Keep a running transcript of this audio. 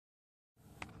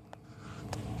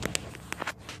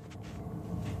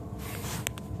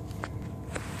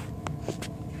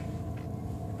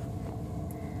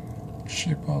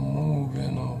Ship and move,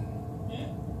 you know.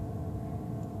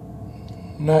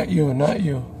 Not you, not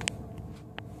you.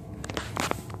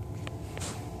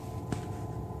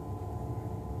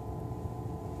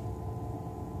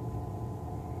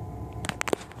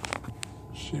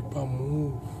 Ship and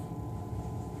move.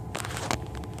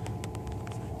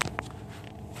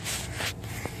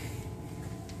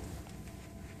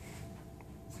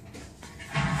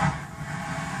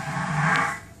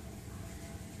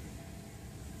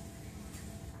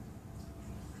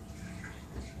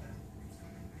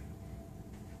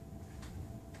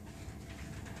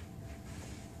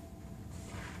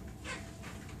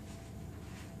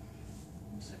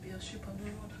 Must be a ship on the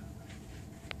road.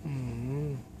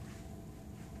 Mm-hmm.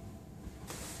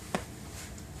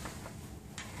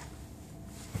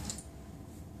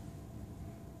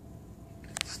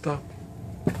 Stop.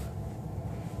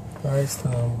 Alright,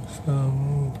 stop.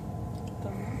 Move.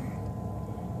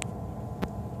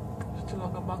 Still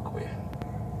on the back way.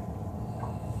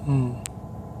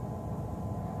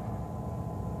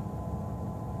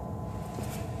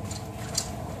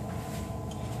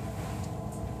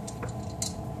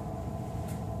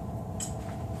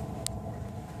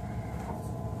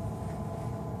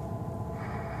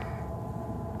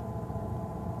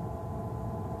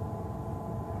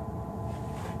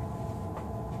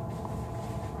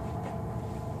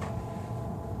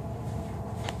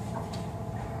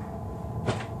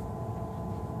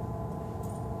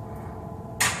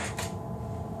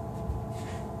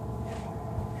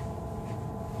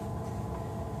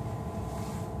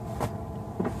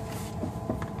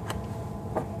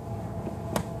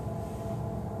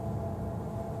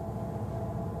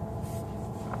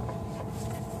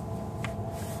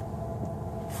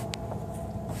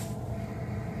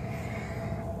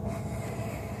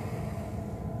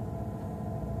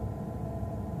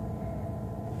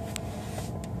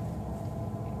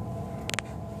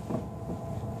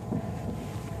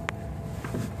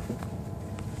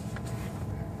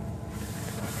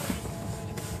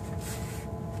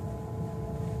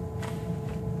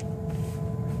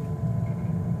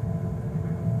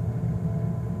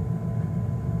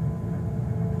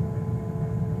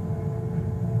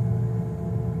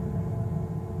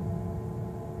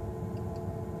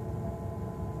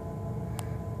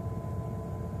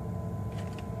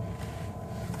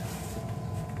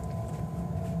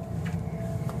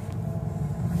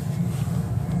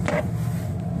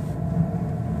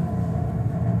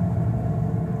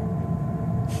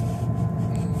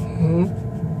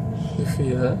 You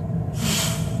feel that?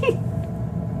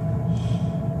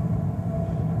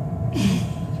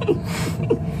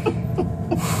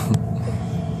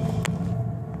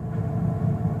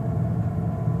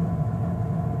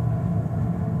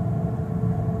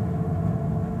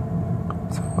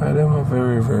 So why them have a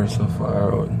reverse so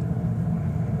far out?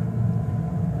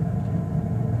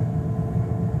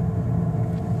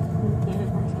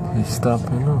 He stop,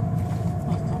 you know.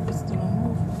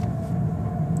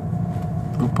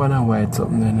 Look on a white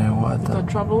something in the water. The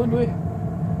travel would way.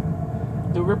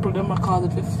 The ripple them I call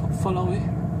it if follow away.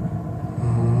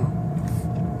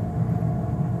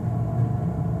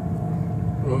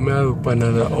 Well, me I look on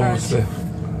the house there.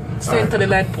 Stay to the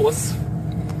light post.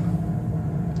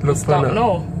 Look Stop on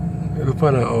now. Look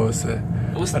on the house there.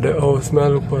 At the house, me I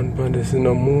look on this, you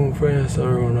know, move first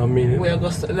around a minute. We are go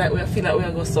like we feel like we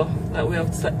are go so like we have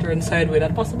to turn sideways.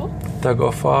 That possible? To go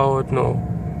forward now.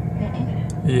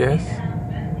 Yes.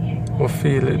 I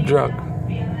feel it drag.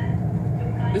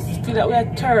 This feel like we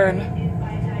are turn.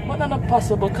 But not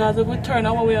possible because if we turn,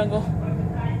 how we are go?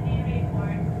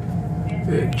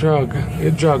 It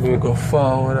drag me go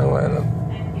forward a while ago.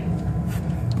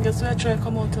 Guess we are trying to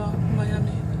come out of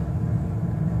Miami.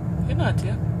 You're not,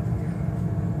 yeah?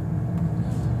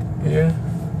 Yeah.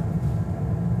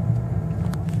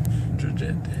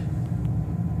 Giuseppe.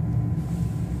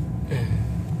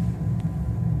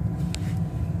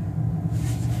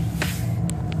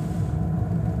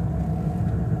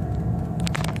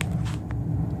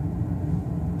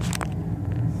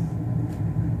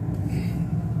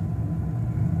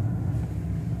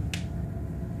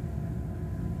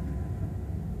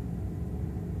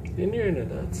 You're not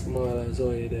that small as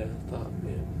all you there, stop,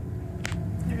 man.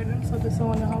 Yeah, so this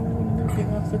one have one big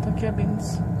set of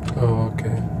cabins. Oh,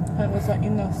 okay. That was an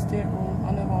inner stateroom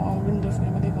and they have one window for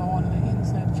you, but they got one of the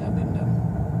inside cabin them.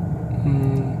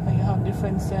 And you have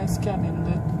different size cabin.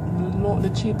 The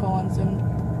cheaper ones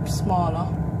them smaller.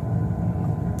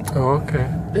 Oh, okay.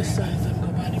 This size them go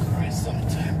by the price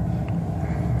sometime.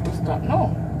 Stop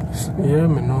now. Yeah,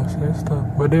 me know, say stop.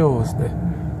 But they always there.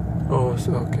 Oh,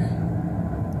 so okay.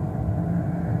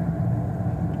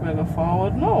 We'll go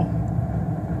forward now.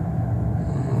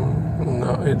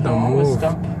 No, it don't move.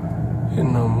 Stop. It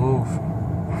don't move.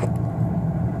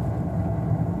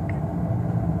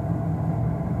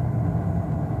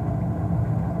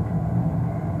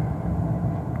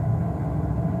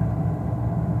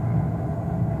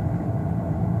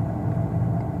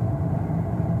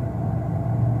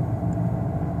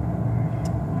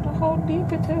 How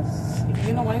deep it is.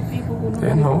 You know why people who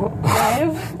They know.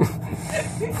 drive?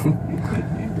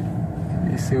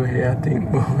 You see what I think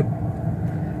about?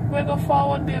 We go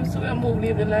forward, babes, so we move,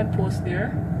 leave the light post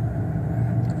there.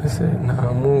 I said,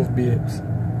 nah, move, babes.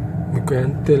 We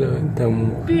can't tell her to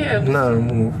move. Babes. Nah,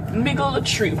 move. Miggle the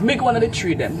tree. Miggle one of the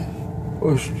tree them.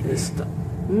 Oh, shit.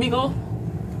 Miggle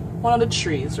one of the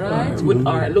trees, right? With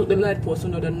our look the light post, so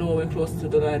now they know we're close to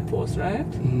the light post, right?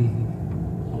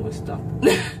 And we stop.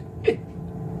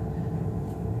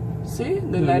 See?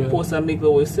 The light post and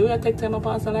Miggle. We see we take time to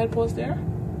pass the light post there?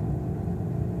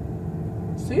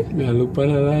 See? Yeah, look on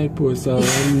the light post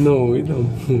and no, it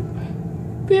don't move.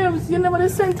 Babes, you never the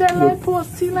center light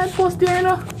post. See light post there, you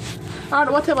know?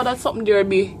 Or whatever that something there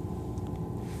be.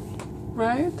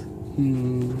 Right?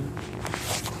 And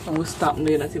we stop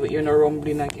there, that's it, you're not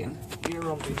rumbling again. You're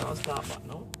rumbling, I'll start back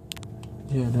now.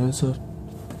 Yeah, they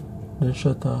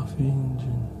shut off the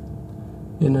engine.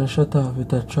 You know, shut off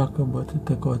it a tracker, but it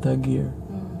take out a gear.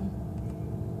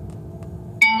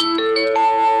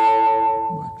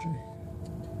 Battery.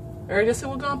 Alright, you see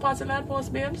we're going past the light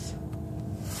post, babes?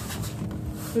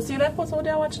 You see light post over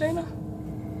there, watch there, you know?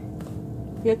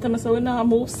 You tell me so we now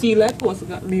move, see light post, we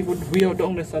got leave it way out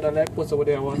down the side of the light post over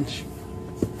there, watch.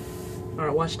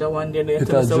 Alright, watch that one there, you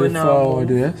tell me so we now forward,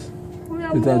 move. yes?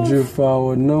 It a drift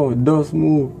forward, no, it does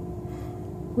move.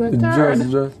 We're It tired.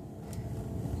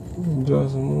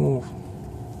 just move.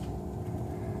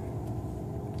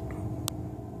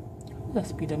 At the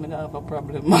speed, I don't have a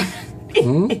problem, man.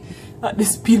 At the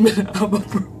speed, I don't have a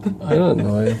problem. I don't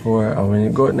know if when you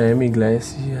go to the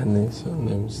glass and then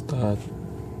some start.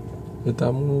 It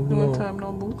a move No now. time,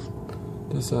 no move.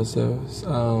 This ourselves.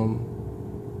 Hold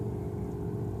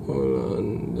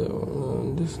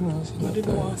on, this now. I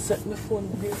didn't want to set my phone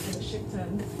to be able to shake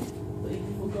time. But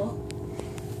you will go.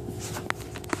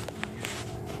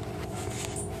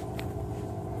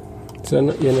 So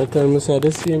you're not telling me so at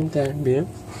the same time, babe?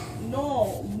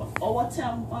 No, our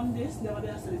time on this, never did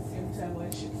I say the same time when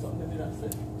shit something did I say.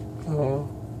 Oh.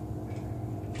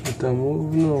 It a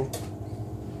move now.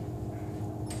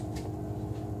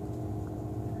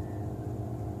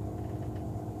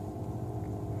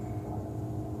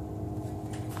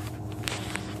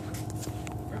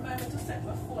 Remember to set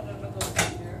my phone on the go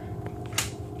here.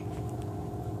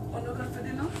 On the go for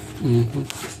dinner?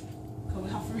 Because we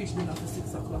have to reach dinner for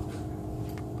 6 o'clock.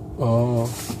 Oh.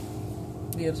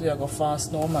 Babes, we are go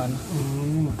fast now, man.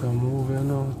 It a move, you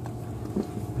know.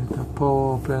 It a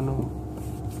power up, you know.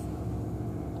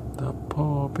 It a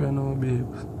power up, you know,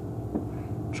 babes.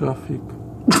 Traffic.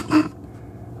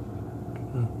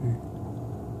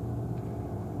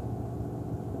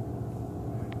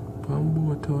 One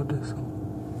boat out there, so.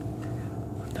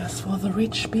 That's for the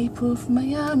rich people of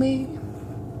Miami.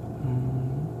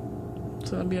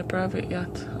 So it'll be a private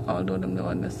yacht, although them the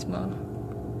one that's small.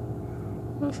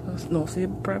 No, see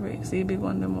private, see big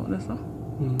one them out there, so.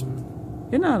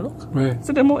 You know, look. Right.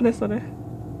 See them out there, so there.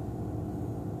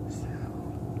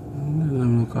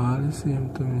 Them look all the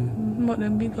same to me. But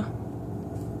them bigger.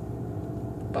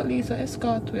 Police are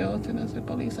escort way out, you know, see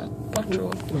police are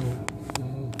patrol.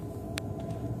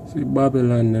 See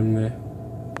Babylon them there.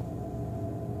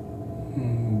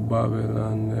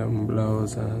 Babylon them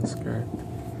blouse and skirt.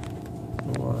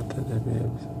 Water the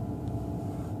babes.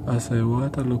 I say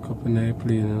water look up in the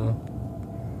plane, you know.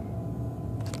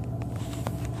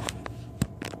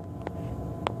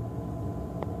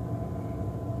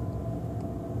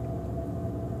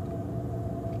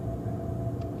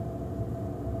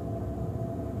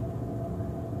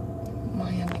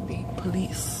 Miami-Dade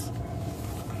police.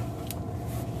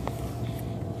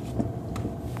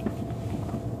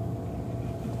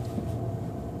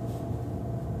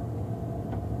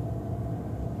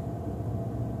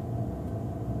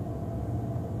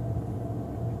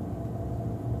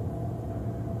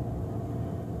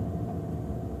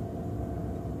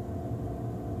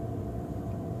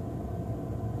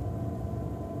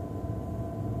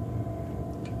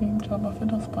 Job if I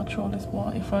just patrol this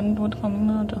boy. If I would come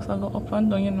now, just I go up and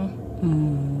down, you know.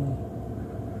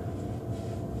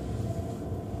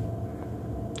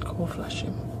 Go flash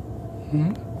him.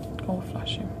 Go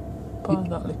flash him. Pause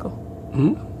that little.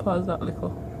 Pause that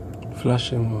little. Flash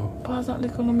him up. Pause that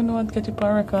little, let me know what to get you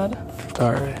per record.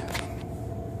 Alright.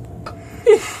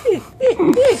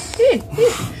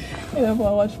 You never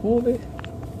watch movie.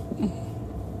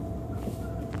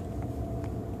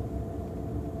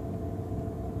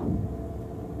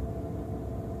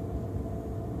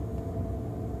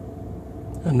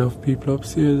 Enough people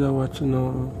upstairs are watching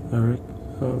Eric.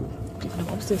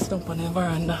 People upstairs sitting on the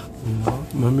veranda. No,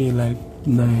 mommy like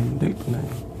 9, deck 9.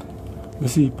 We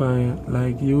see on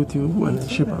like YouTube when the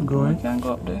ship are going. We can't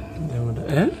go up there. Then with the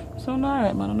end. So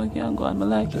alright man, I know you can't go and I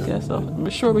like it here, so I'm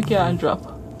sure we can't drop. So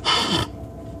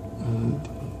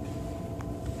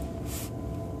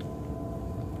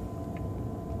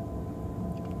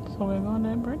we're going on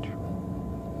that bridge?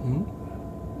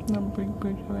 The big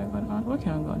bridge we're going on. We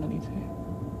can't go underneath here.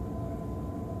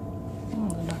 Oh,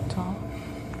 we're not tall.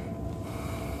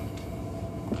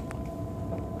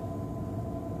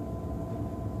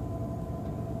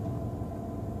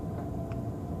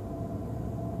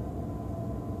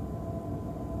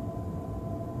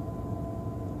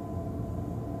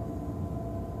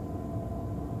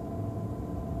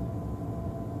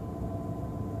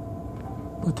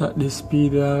 But at this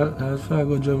speed, I'll fly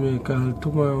go Jamaica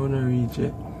tomorrow when I reach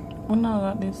it. We not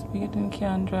got this speed and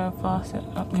can't drive fast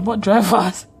yet. But drive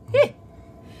fast.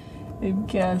 You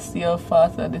can't see how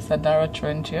fast this a narrow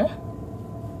trench here.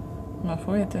 I'm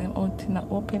afraid to him out in the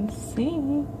open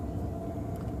sea.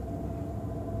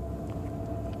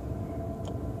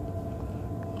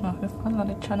 I have to follow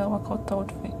the channel I cut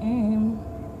out for him.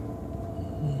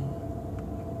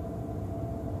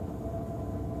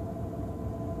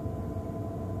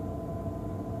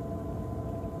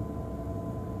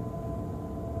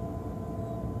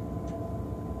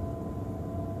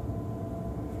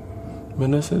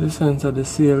 When I say the sense of the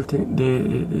sail thing,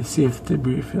 the safety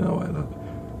briefing a while ago,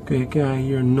 because you can't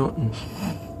hear nothing.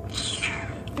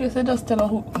 You say just tell her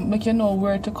who, make you know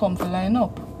where to come to line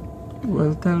up.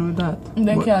 Well, tell me that.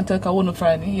 They can't take a one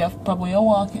Friday. You have probably you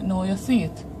walk it now, you see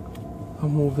it. I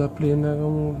move the plane, I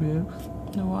move babes.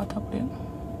 The water plane.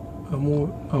 I move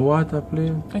a water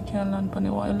plane. I can't land on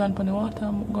the water. You land on the water,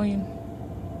 I'm going.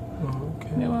 Oh,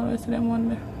 okay. You always see them one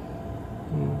day.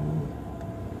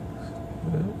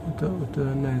 With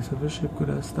a nice of a ship could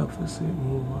have stopped to see it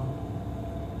move out.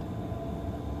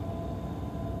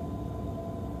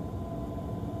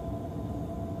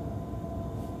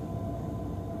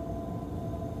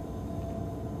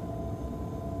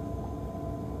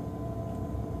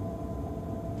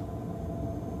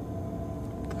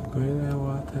 Go in the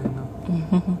water now.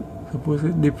 Suppose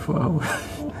it dip forward.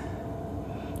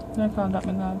 I can't let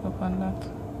me not go on that.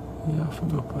 You have to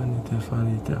go on it if I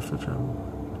need to have to travel.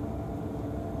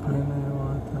 Go in the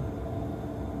water.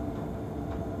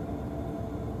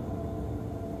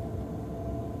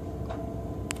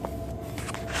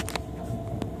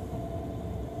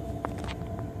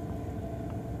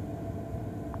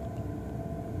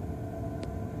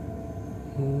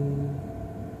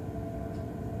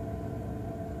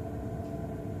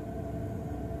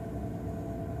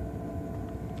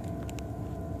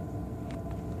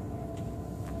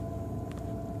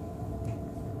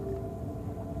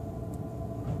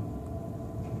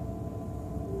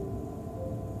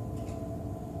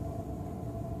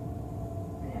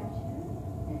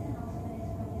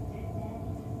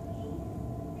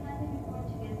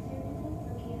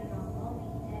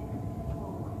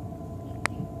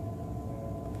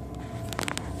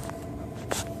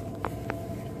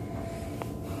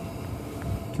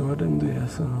 What them do here,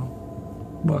 so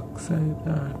backside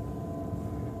or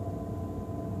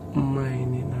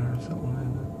mining or something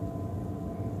like that.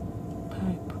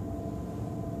 Pipe.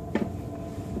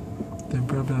 Then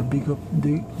probably big up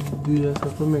do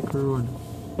yourself to make a road.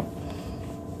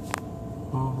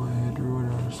 Overhead road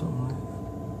or something like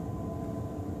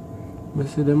that.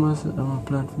 I see them as a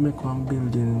plan to make one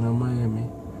building in Miami.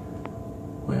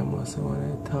 Where I must say one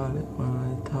of the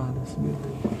tallest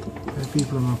building. Where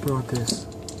people are protest.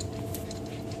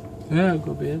 Yeah,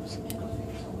 go babes.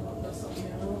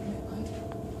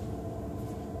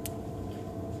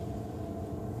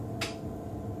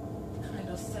 Kind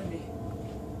of semi.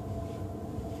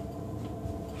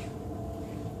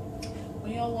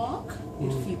 When you walk,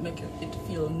 it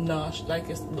feel nash like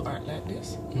it's art like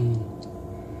this.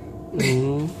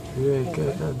 Yeah,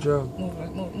 get that job. Move your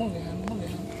hand, move your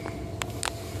hand.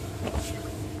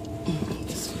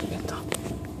 This feel better.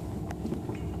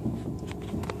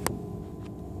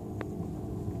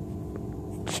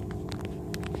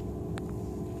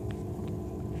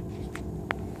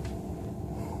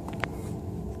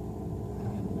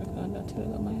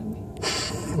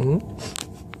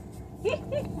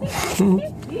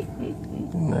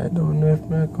 I don't know if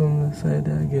I come inside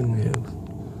again, babes.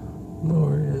 Don't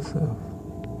worry yourself.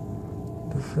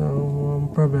 This is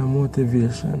probably a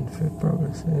motivation for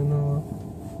progress, you know what?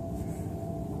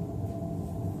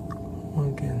 I'm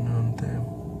getting on time.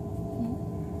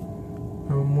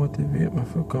 I will motivate me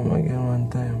to come again one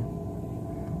time.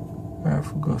 I have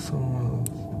to go somewhere else.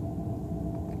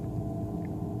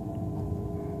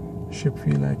 Ship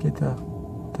feel like it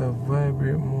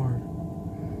vibrate more.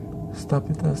 Stop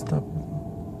it or stop it.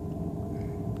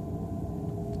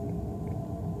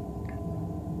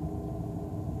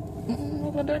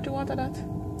 Look how dirty water that.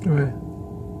 Where?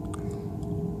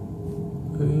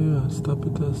 Yeah, stop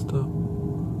it or stop.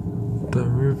 The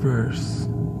reverse.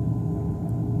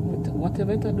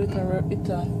 Whatever it do, it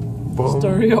Bomb.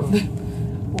 story up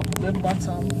the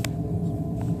bottom.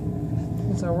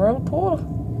 It's a whirlpool.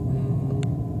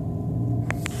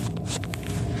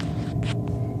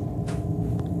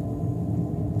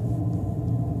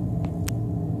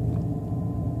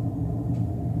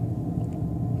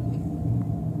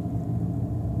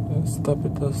 Stop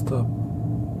it or stop.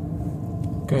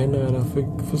 Kind of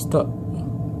for stop.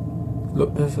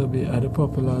 Look, that's a bit of the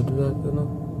popular do that, you know.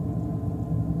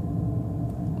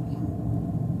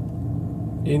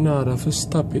 In order to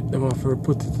stop it, them have to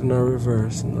put it in a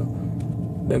reverse, you know.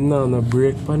 Them now no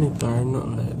brake on it or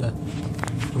nothing like that.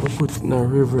 Them put it in a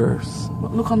reverse.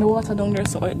 But look on the water down there,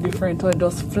 so it's different. So it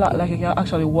does flat, like you can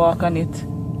actually walk on it.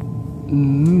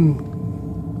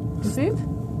 You see it?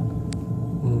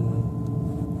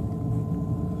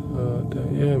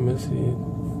 Yeah, I see it.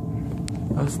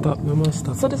 I stop, I must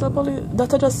stop. So this is probably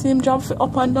that I just see him jump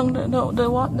up and down the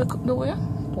way.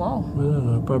 Wow. I don't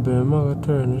know, probably I'm going to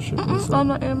turn the ship. I'm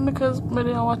not in because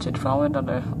maybe I watch it from where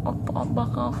they're up,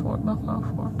 back and forth, back and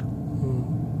forth.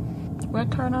 We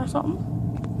turn or something?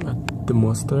 The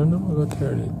must turn, I'm going to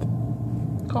turn it.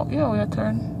 Oh, yeah, we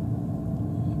turn.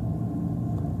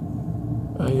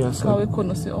 Yes, Because we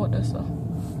couldn't see out there, so.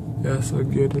 Yes, I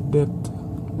get the depth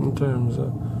in terms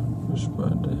of which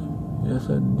part there. Yes,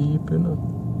 I deep, you know.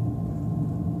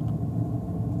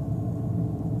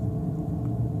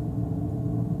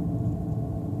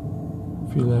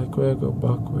 Feel like we go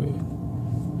back way.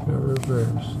 We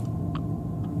reverse.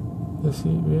 You see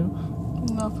it, babe?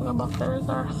 You have to go back to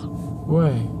reverse.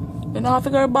 Why? You don't have to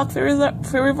go back to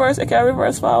reverse, you can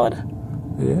reverse forward.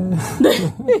 Yeah.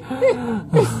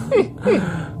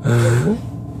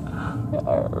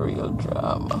 You're a real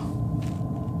drama.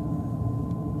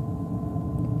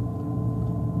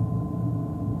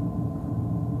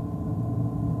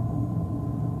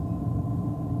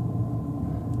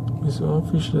 This one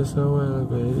fish that's a while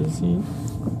ago, you see?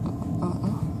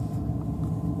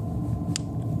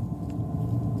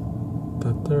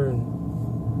 The turn.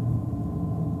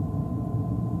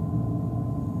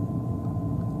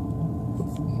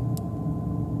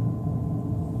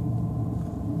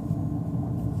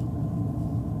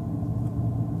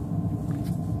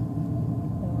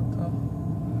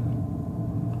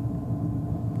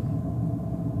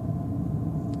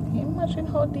 Imagine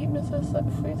how deep this is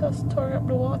for you to store up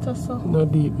the water, so.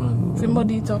 Not deep, man. If you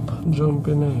muddy it up. Jump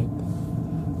in it.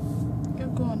 You're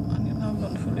gone, man. You don't have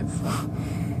nothing to live for.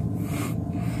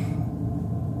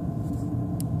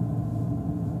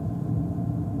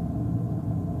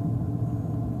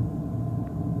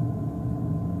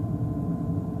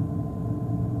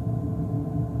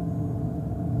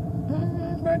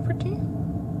 Very pretty.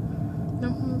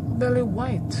 Belly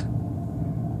white.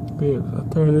 Babe,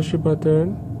 I turn the ship, I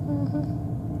turn.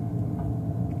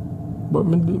 But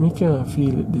me can't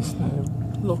feel it this time.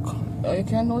 Look, you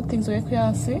can know things that you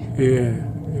can't see. Yeah.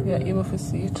 You're able to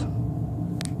see it.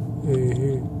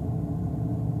 Yeah.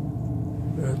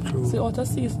 That's true. See what I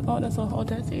see, that's how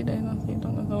I see it, then I see it, so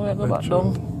I go back That's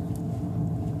down.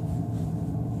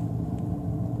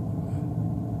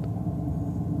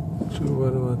 True,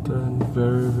 but I turn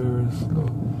very, very slow.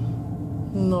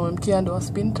 No, I can't do a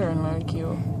spin turn like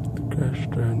you. The crash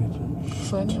turn it.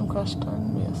 So I need crash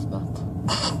turn, yes, that.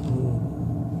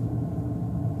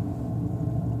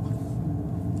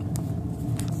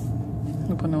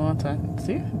 Look on the water.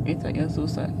 See? It's like your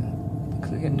Zeus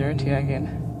because it get dirty again.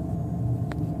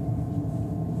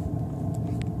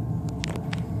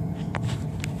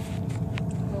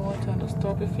 The water just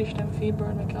stop the fish, them feed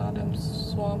burn, make all them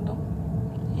swarm down.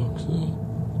 Okay.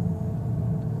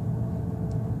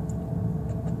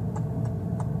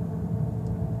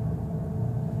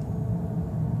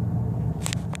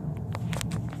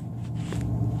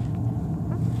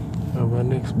 I have a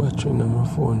next battery in my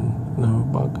phone, in my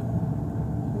bag.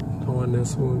 The one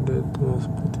that's all dead, must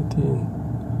put it in.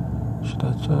 Should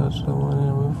I charge the one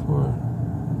here before?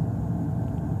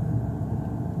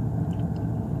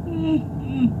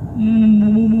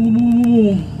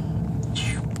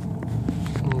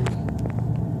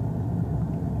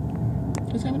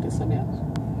 What time is this up, yeah?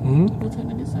 What time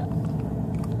is this up? I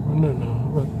don't know,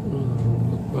 but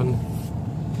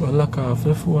one lock off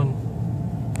the phone.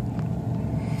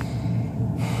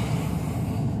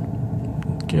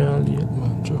 Can't late,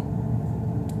 man, Joe.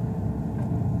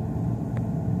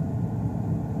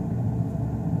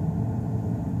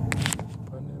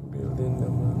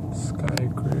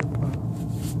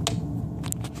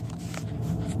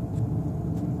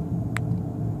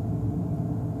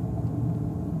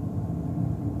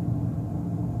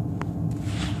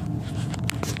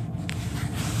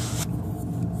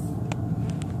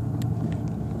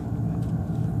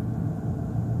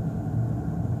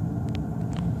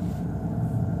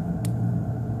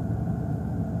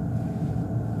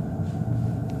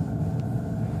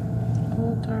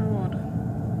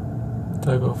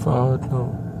 I go forward now.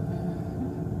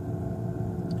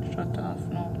 Shut off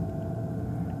now.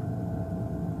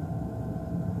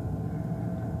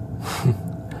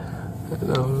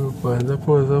 Now, I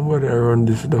suppose somebody run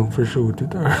this down for shoot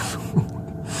it or something.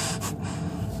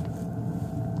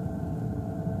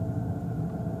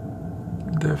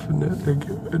 Definitely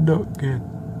give it up again.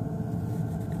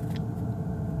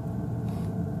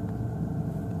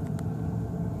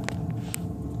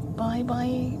 Bye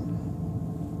bye.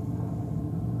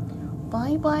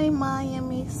 Bye bye,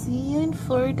 Miami. See you in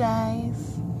 4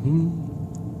 days.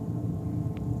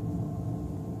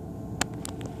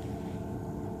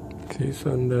 See,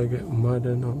 Sunday get mad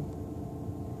now.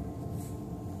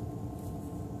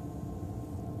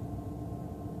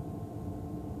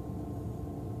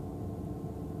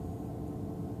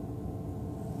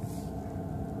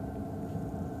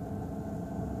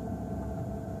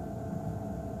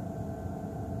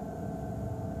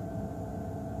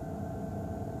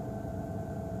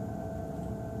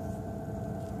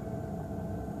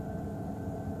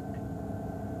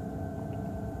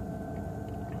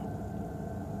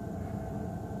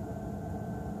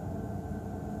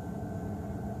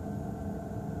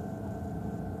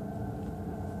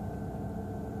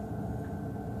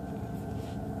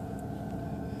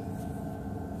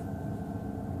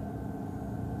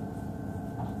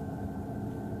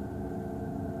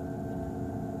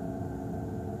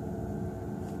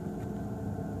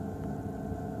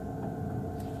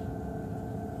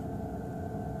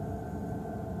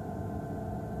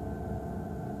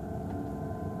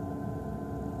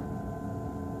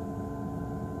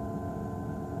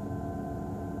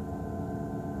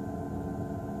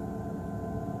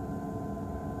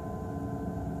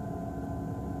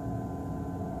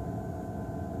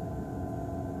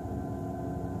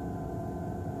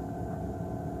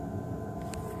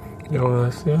 You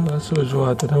want to see? I showed you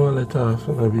water, I want to let off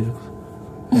in the bills.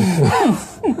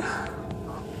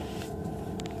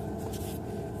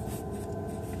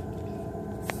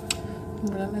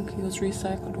 But I think you use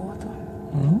recycled water.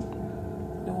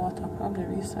 The water probably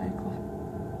recycled.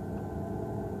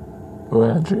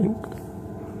 What I drink?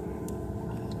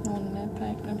 On that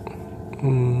pipe then.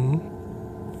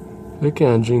 You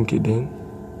can't drink it then.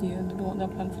 You don't want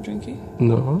that plan for drinking?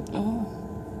 No. Oh.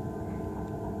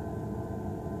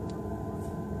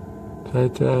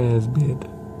 Right there is bed.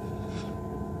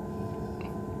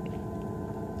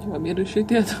 You want me to do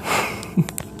shit yet?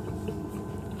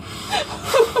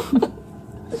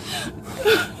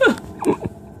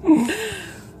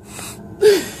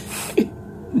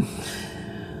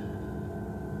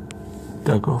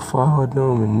 I go forward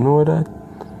now, I know that.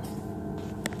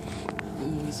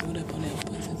 So that on the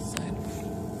opposite side.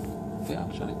 We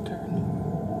actually turn.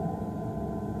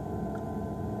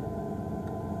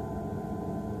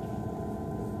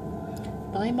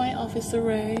 Bye bye, Officer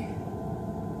Ray.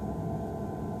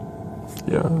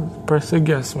 Yeah, press the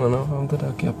gas, man. I'm to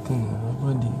the captain. I'm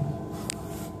ready.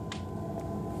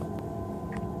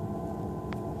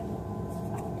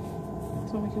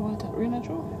 So make you want that rain at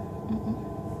you?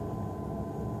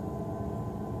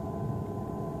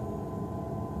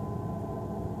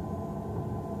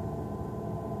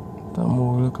 That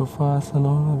move look faster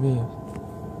now, babe.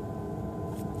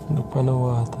 Look on the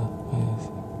water. Yes.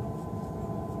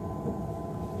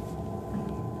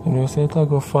 You know, say it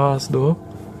go fast though.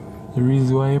 The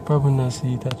reason why you probably not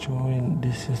see it at you when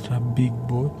this is a big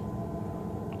boat.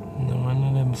 No one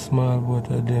of them small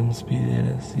boat at them speed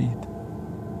they see it.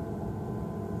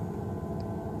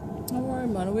 Don't worry,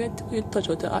 man. We touch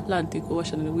out the Atlantic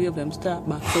Ocean and the wave them start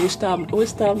back. So we start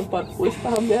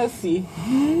there see.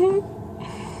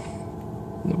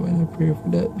 Nobody pray for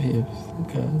that, babes.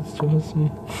 Because trust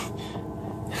me.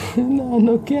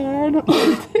 no care, no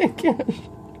take cash.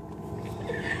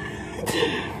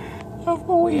 I'm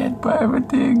weird for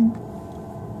everything.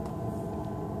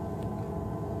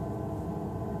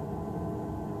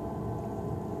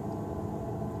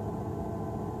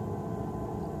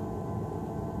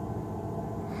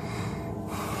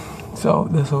 So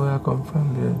that's where I come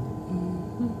from, yeah.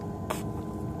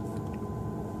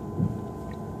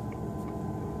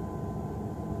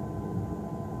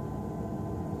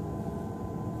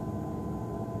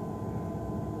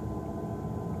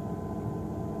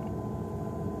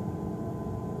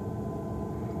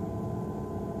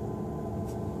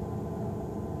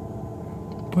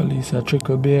 Police are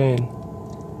trickle behind.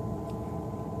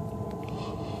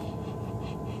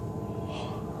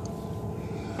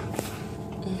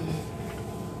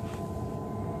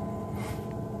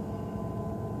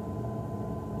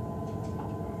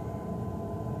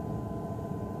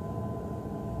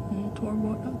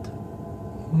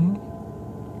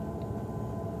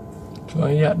 So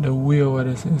you have the way over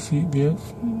this and see it,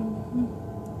 babes.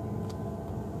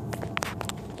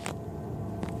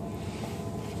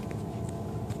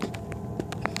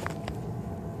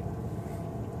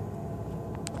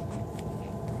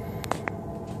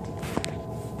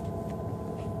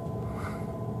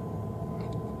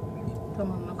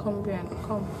 Come on, now come behind,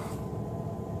 come.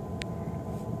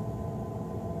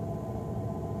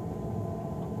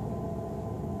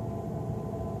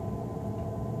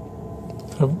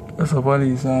 So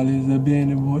police always the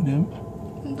behind about them.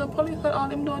 The police had all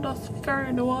them do just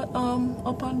ferry the water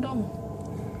up and down.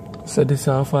 So this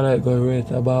sound for like go right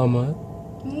about man.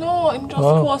 No, him just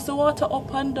force the water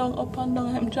up and down,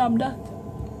 him job that.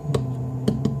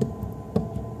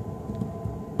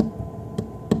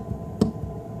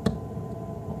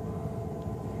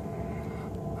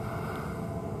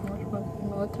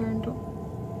 No turn to.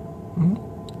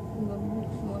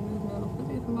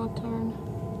 No turn.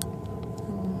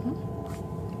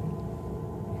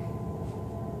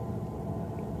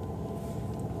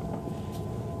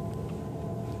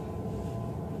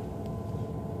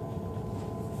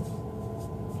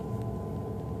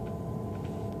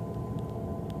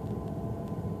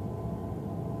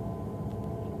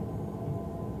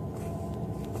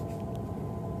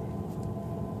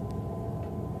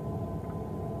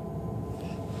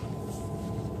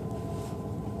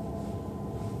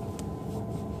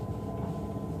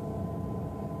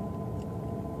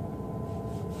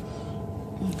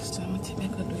 Next time I think I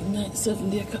could do a night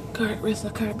 7-day rest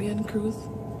of Caribbean cruise.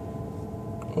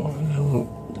 Oh no.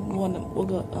 The one that we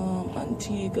got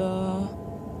Antigua,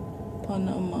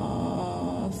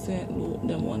 Panama, St. Luke,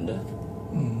 them one there.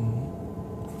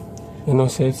 You know,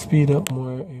 say it speed up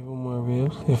more, even more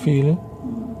waves. You feel it?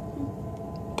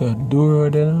 The Duro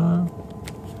then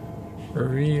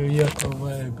real Yaka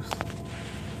vibes.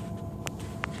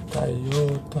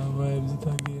 Toyota vibes it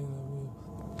again.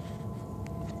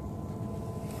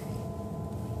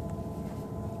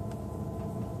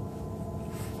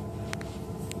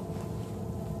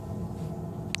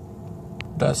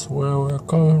 That's where we're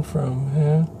coming from,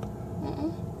 yeah?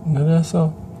 No, that's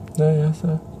all. No, yes,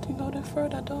 sir. I think go there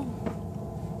further down.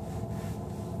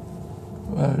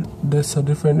 Well, there's a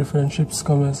different ships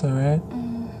coming, so right?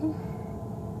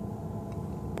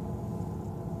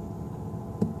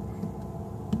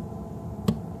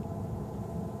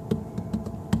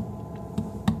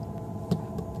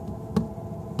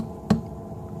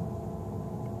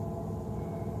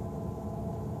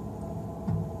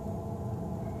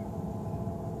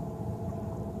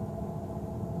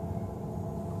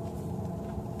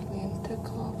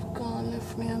 Take off, gone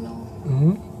left me now.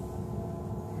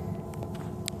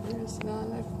 Yes, gone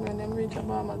left me and them reach a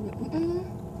bomb.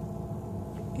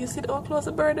 You see how close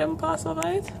the bird them pass over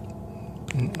it?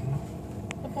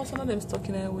 Suppose one of them stuck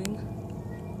in a wing.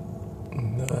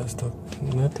 No, stuck.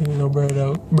 Nothing, no bird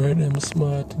out. Bird them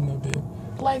smart, no babe.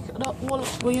 Like the whole,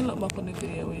 when you look back on the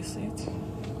video, where you see it.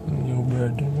 New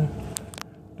bird, them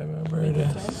a bird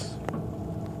that's.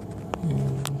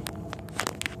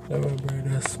 Them a bird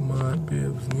that's smart,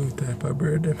 babes. New type of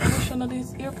bird, them. None of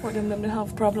these airport, them they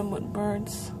have problem with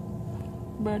birds.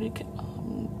 Bird, you can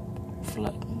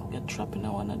get trapped in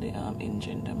one of the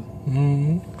engine, them.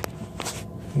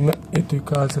 No, it will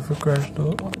cause if you crash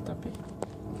though. What the topic?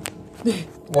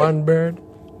 One bird.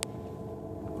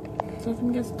 So if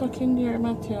you get stuck in there,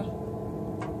 Matthew.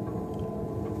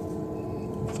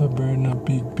 If a bird not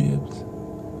big, babes.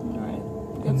 Right.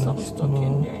 Get something stuck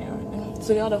in there.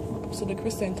 So the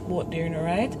crescent boat there,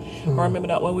 right? I remember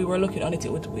that when we were looking on it,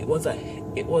 it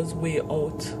was way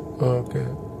out. Okay.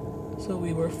 So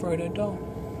we were further down.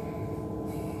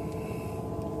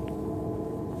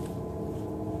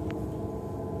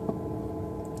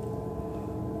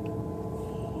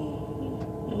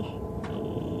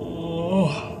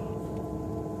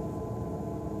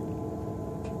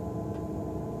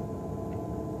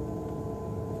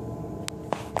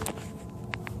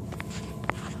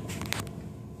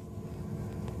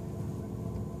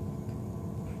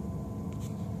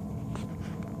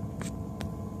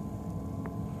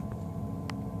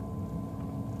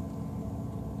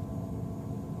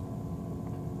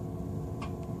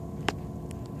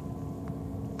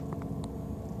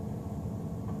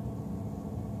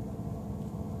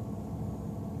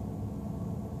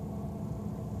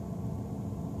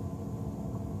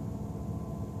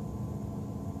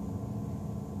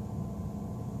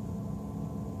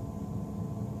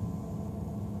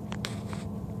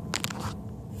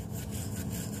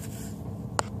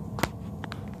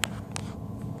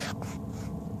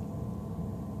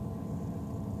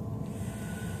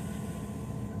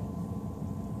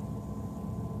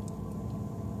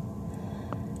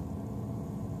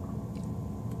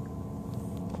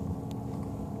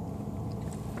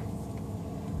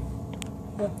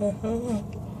 Hmm?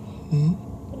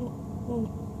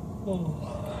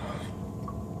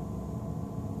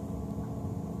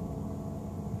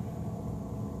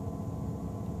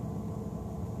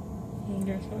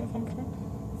 Here's where I come from.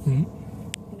 Hmm?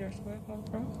 Here's where I come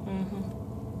from.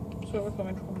 So we're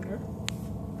coming from there.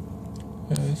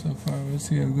 Yeah, so far we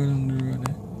see a good on the road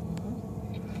there.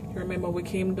 You remember we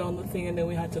came down the thing and then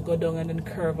we had to go down and then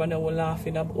curve and then we're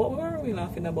laughing about, what were we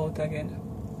laughing about again?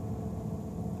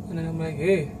 And then I'm like,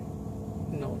 hey,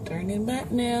 no turning back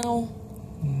now.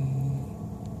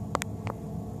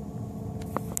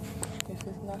 If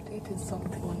it's not, it is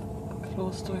something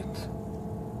close to it.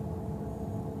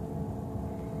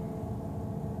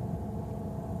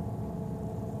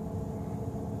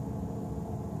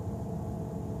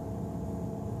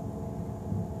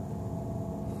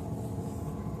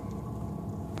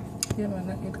 Yeah, man,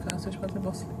 I can't switch by the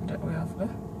bus that we have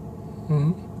there.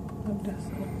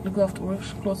 We go have to work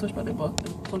close switch by the bus, the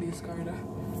police car there.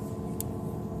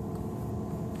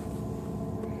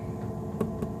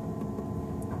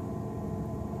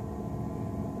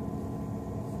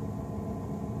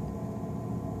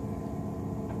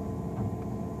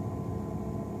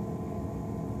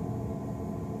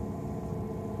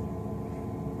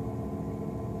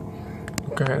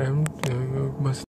 Okay, them must